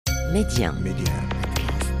ميديا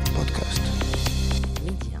بودكاست.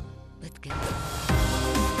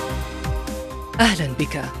 أهلا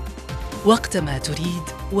بك. وقتما تريد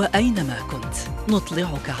وأينما كنت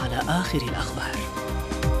نطلعك على آخر الأخبار.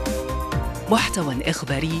 محتوى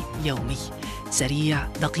إخباري يومي سريع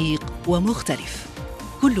دقيق ومختلف،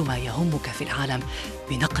 كل ما يهمك في العالم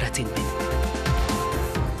بنقرة منه.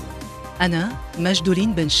 أنا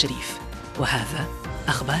مجدولين بن شريف، وهذا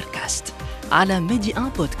أخبار كاست على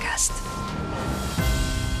ميديا بودكاست.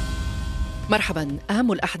 مرحبا.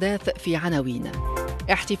 أهم الأحداث في عناوين: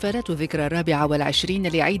 احتفالات الذكرى 24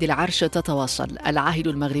 لعيد العرش تتواصل. العاهل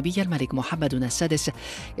المغربي الملك محمد السادس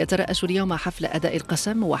يترأس اليوم حفل أداء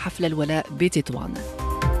القسم وحفل الولاء بتطوان.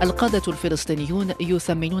 القادة الفلسطينيون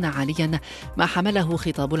يثمنون عاليا ما حمله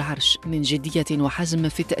خطاب العرش من جدية وحزم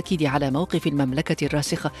في التأكيد على موقف المملكة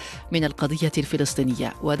الراسخ من القضية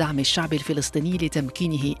الفلسطينية ودعم الشعب الفلسطيني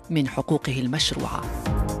لتمكينه من حقوقه المشروعة.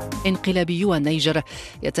 انقلابيو النيجر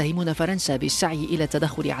يتهمون فرنسا بالسعي إلى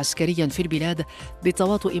التدخل عسكريا في البلاد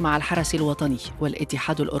بالتواطؤ مع الحرس الوطني،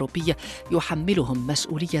 والاتحاد الأوروبي يحملهم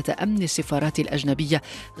مسؤولية أمن السفارات الأجنبية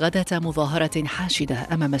غداة مظاهرة حاشدة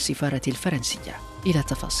أمام السفارة الفرنسية. إلى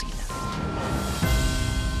التفاصيل.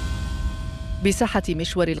 بساحة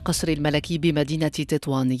مشوار القصر الملكي بمدينة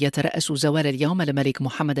تطوان يترأس زوال اليوم الملك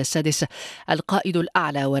محمد السادس القائد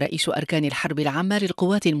الأعلى ورئيس أركان الحرب العامة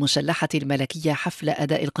للقوات المسلحة الملكية حفل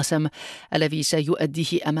أداء القسم الذي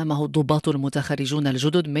سيؤديه أمامه الضباط المتخرجون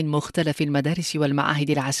الجدد من مختلف المدارس والمعاهد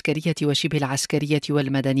العسكرية وشبه العسكرية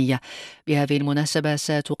والمدنية. بهذه المناسبة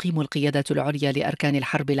ستقيم القيادة العليا لأركان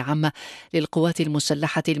الحرب العامة للقوات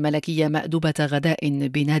المسلحة الملكية مأدبة غداء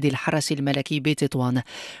بنادي الحرس الملكي بتطوان.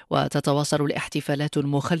 وتتواصل الاحتفالات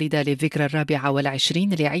المخلدة للذكرى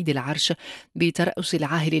 24 لعيد العرش بترأس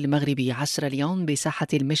العاهل المغربي عصر اليوم بساحة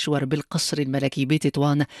المشوار بالقصر الملكي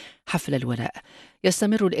بتطوان حفل الولاء.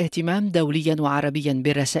 يستمر الاهتمام دوليا وعربيا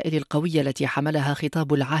بالرسائل القوية التي حملها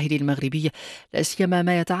خطاب العاهل المغربي، لا سيما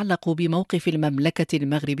ما يتعلق بموقف المملكة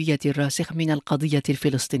المغربية الراسخ من القضية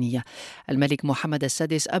الفلسطينية. الملك محمد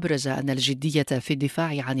السادس أبرز أن الجدية في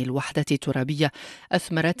الدفاع عن الوحدة الترابية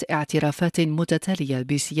أثمرت اعترافات متتالية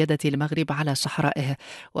بسيادة المغرب على صحرائه،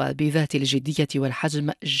 وبذات الجدية والحزم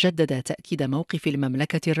جدد تأكيد موقف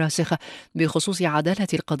المملكة الراسخ بخصوص عدالة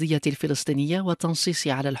القضية الفلسطينية والتنصيص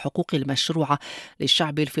على الحقوق المشروعة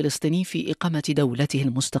للشعب الفلسطيني في إقامة دولته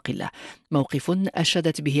المستقلة. موقف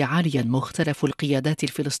أشادت به عاليا مختلف القيادات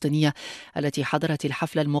الفلسطينية التي حضرت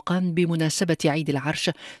الحفل المقام بمناسبة عيد العرش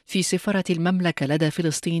في سفارة المملكة لدى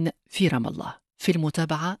فلسطين في رام الله. في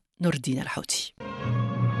المتابعة نور الدين الحوتي.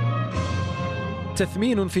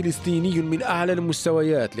 تثمين فلسطيني من أعلى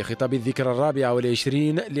المستويات لخطاب الذكرى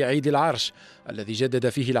 24 لعيد العرش الذي جدد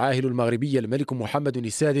فيه العاهل المغربي الملك محمد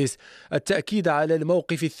السادس التأكيد على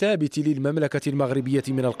الموقف الثابت للمملكة المغربية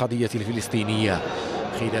من القضية الفلسطينية.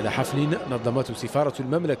 خلال حفل نظمته سفارة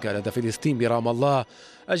المملكة لدى فلسطين برام الله،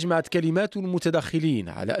 أجمعت كلمات المتدخلين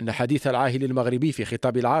على أن حديث العاهل المغربي في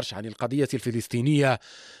خطاب العرش عن القضية الفلسطينية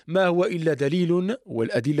ما هو إلا دليل،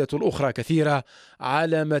 والأدلة الأخرى كثيرة،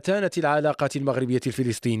 على متانة العلاقات المغربية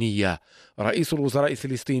الفلسطينية. رئيس الوزراء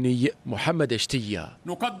الفلسطيني محمد اشتية: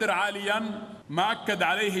 نقدر عاليا ما أكد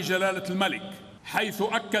عليه جلالة الملك، حيث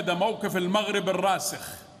أكد موقف المغرب الراسخ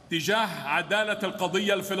تجاه عدالة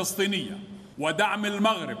القضية الفلسطينية ودعم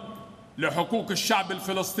المغرب لحقوق الشعب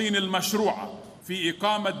الفلسطيني المشروعة في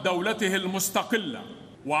إقامة دولته المستقلة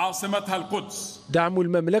وعاصمتها القدس. دعم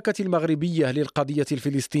المملكة المغربية للقضية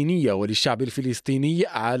الفلسطينية وللشعب الفلسطيني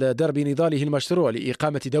على درب نضاله المشروع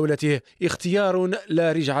لإقامة دولته اختيار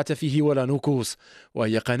لا رجعة فيه ولا نكوص،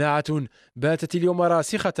 وهي قناعة باتت اليوم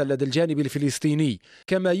راسخة لدى الجانب الفلسطيني،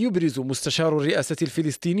 كما يبرز مستشار الرئاسة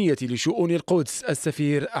الفلسطينية لشؤون القدس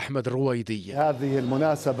السفير أحمد الرويدي. هذه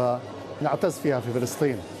المناسبة نعتز فيها في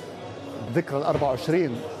فلسطين، ذكرى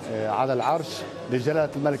 24 على العرش لجلالة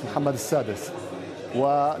الملك محمد السادس،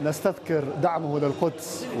 ونستذكر دعمه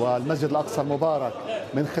للقدس والمسجد الأقصى المبارك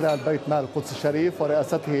من خلال بيت مال القدس الشريف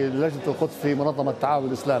ورئاسته للجنة القدس في منظمة التعاون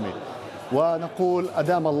الإسلامي، ونقول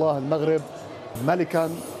أدام الله المغرب ملكا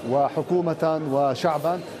وحكومة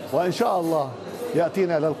وشعبا، وإن شاء الله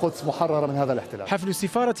يأتينا إلى القدس محررة من هذا الاحتلال. حفل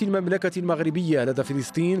سفارة المملكة المغربية لدى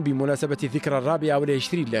فلسطين بمناسبة الذكرى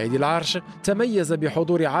 24 لعيد العرش تميز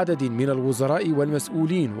بحضور عدد من الوزراء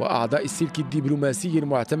والمسؤولين وأعضاء السلك الدبلوماسي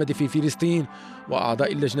المعتمد في فلسطين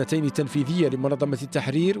وأعضاء اللجنتين التنفيذية لمنظمة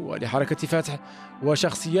التحرير ولحركة فتح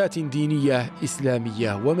وشخصيات دينية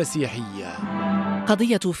إسلامية ومسيحية.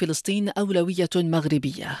 قضية فلسطين أولوية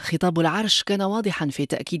مغربية. خطاب العرش كان واضحا في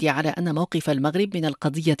التأكيد على أن موقف المغرب من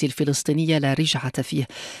القضية الفلسطينية لا رجعة فيه،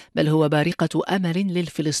 بل هو بارقة أمل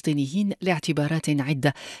للفلسطينيين لاعتبارات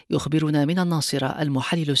عدة. يخبرنا من الناصرة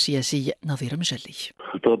المحلل السياسي نظير مجلي.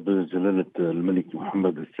 خطاب جلالة الملك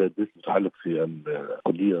محمد السادس متعلق في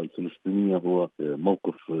القضية الفلسطينية هو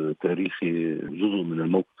موقف تاريخي، جزء من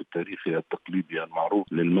الموقف التاريخي التقليدي المعروف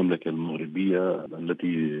للمملكة المغربية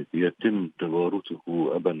التي يتم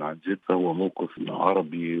توارثه أبا عن جد. فهو موقف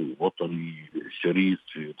عربي وطني شريف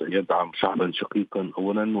يدعم شعبا شقيقا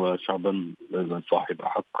أولا وشعبا صاحب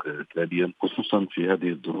حق ثانيا، خصوصا في هذه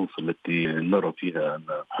الظروف التي نرى فيها أن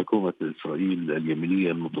حكومة إسرائيل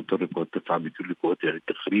اليمينية المتطرفة تسعى بكل قوتها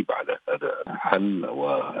للتخريب على هذا الحل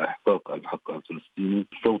وإحقاق الحق الفلسطيني.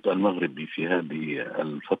 الصوت المغربي في هذه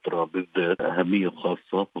الفترة بالذات أهمية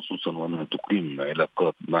خاصة، خصوصا وأنها تقيم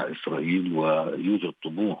علاقات مع إسرائيل ويوجد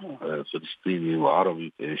طموح فلسطيني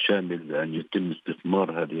وعربي شامل أن يتم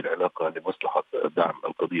استثمار هذه العلاقة لمصلحة دعم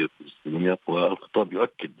القضية الفلسطينية. والخطاب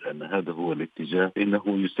يؤكد أن هذا هو الاتجاه، إنه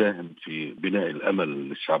يساهم في بناء الأمل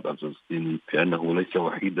للشعب الفلسطيني في أنه ليس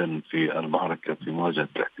وحيدا في المعركة في مواجهة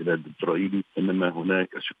الاحتلال الإسرائيلي، إنما هناك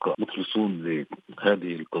أشقاء مخلصون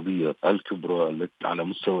لهذه القضية الكبرى التي على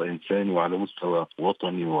مستوى إنساني وعلى مستوى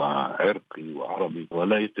وطني وعرقي وعربي،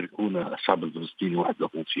 ولا يتركون الشعب الفلسطيني وحده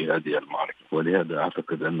في هذه المعركة. ولهذا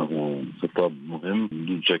أعتقد أنه خطاب مهم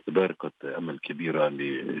ينشئ بارقة أمل كبيرة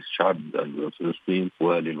للشعب الفلسطيني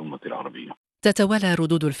وللأمة العربية. تتوالى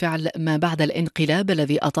ردود الفعل ما بعد الانقلاب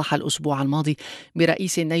الذي أطاح الأسبوع الماضي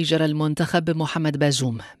برئيس النيجر المنتخب محمد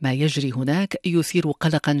بازوم. ما يجري هناك يثير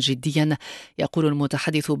قلقا جديا، يقول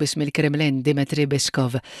المتحدث باسم الكرملين ديمتري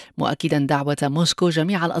بيسكوف، مؤكدا دعوة موسكو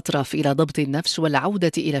جميع الأطراف إلى ضبط النفس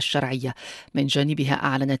والعودة إلى الشرعية. من جانبها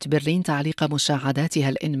أعلنت برلين تعليق مساعداتها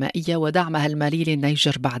الإنمائية ودعمها المالي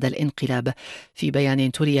للنيجر بعد الانقلاب. في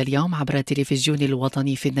بيان تلي اليوم عبر التلفزيون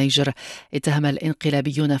الوطني في النيجر، اتهم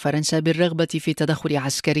الانقلابيون فرنسا بالرغبة في التدخل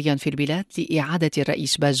عسكريا في البلاد لإعادة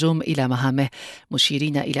الرئيس بازوم إلى مهامه،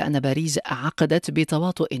 مشيرين إلى أن باريس عقدت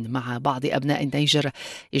بتواطؤ مع بعض أبناء النيجر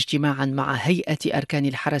اجتماعا مع هيئة أركان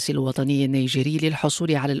الحرس الوطني النيجيري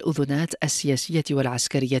للحصول على الأذنات السياسية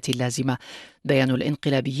والعسكرية اللازمة. بيان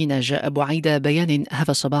الانقلابيين جاء بعيد بيان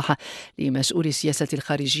هذا الصباح لمسؤول السياسة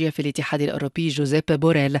الخارجية في الاتحاد الأوروبي جوزيب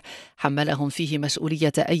بوريل، حملهم فيه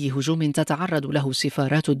مسؤولية أي هجوم تتعرض له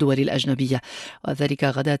سفارات الدول الأجنبية، وذلك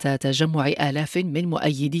غداة تجمع آلاف من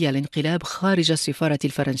مؤيدي الانقلاب خارج السفارة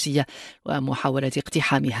الفرنسية ومحاولة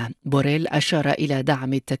اقتحامها. بوريل أشار إلى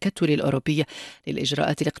دعم التكتل الأوروبي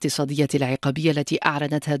للإجراءات الاقتصادية العقابية التي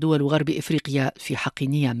أعلنتها دول غرب إفريقيا في حق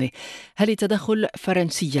نيامه. هل التدخل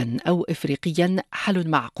فرنسيا أو إفريقيا حل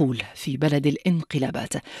معقول في بلد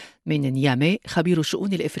الانقلابات؟ من نيامي خبير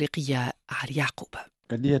الشؤون الإفريقية علي يعقوب.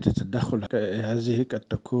 قضية التدخل هذه قد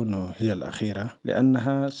تكون هي الأخيرة،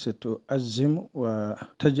 لأنها ستؤزم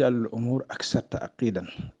وتجعل الأمور أكثر تعقيدا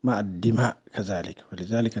مع الدماء كذلك،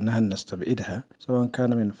 ولذلك نحن نستبعدها سواء كان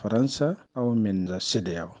من فرنسا أو من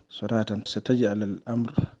سيدياو. صراحة ستجعل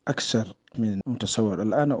الأمر أكثر من متصور.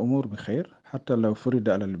 الآن أمور بخير، حتى لو فرض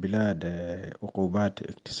على البلاد عقوبات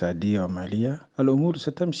اقتصادية ومالية الأمور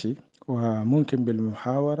ستمشي، وممكن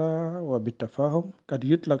بالمحاورة وبالتفاهم قد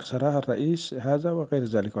يطلق سراح الرئيس هذا وغير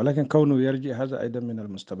ذلك، ولكن كونه يرجع هذا أيضا من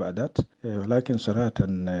المستبعدات. ولكن صراحة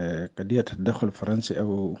قضية التدخل الفرنسي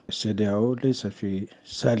أو السيدياو ليس في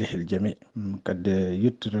صالح الجميع، قد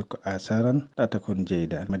يترك آثارا لا تكون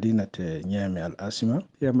جيدة. مدينة نيامي العاصمة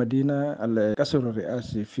هي مدينة القصر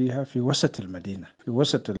الرئاسي فيها في وسط المدينة، في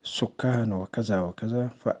وسط السكان وكذا وكذا،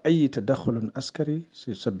 فأي تدخل عسكري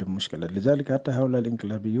سيسبب مشكلة. لذلك حتى هؤلاء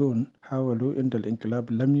الانقلابيون حاولوا عند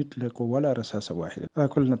الانقلاب لم يطلقوا ولا رصاصة واحدة.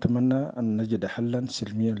 فكلنا نتمنى أن نجد حلا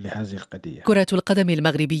سلميا لهذه القضية. كرة القدم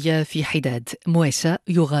المغربية في حداد. موسى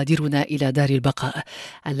يغادرنا إلى دار البقاء.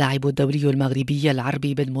 اللاعب الدولي المغربي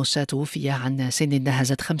العربي بن موسى توفي عن سن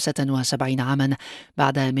نهزت 75 عاما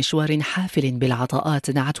بعد مشوار حافل بالعطاءات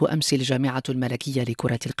نعته أمس الجامعة الملكية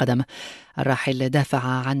لكرة القدم. الراحل دافع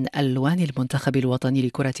عن ألوان المنتخب الوطني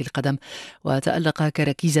لكرة القدم، وتألق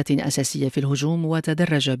كركيزة أساسية في الهجوم،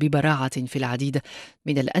 وتدرج ببراعة في العديد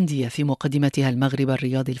من الأندية في مقدمتها المغرب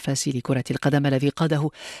الرياضي الفاسي لكرة القدم الذي قاده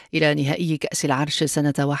إلى نهائي كأس العرش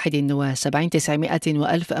سنة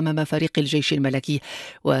 71-900 أمام فريق الجيش الملكي،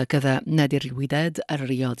 وكذا نادي الوداد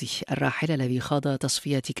الرياضي الراحل الذي خاض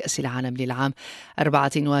تصفية كأس العالم للعام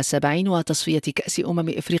 74 وتصفية كأس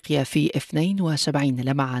إفريقيا في 72.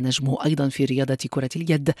 لمع نجمه أيضا في رياضة كرة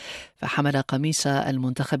اليد، فحمل قميص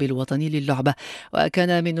المنتخب الوطني للعبة،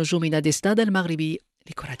 وكان من نجوم نادي استاد المغربي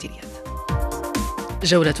لكرة اليد.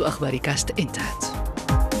 جولة أخبار كاست انتهت.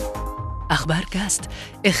 أخبار كاست،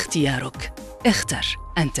 اختيارك. اختر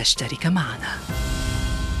أن تشترك معنا.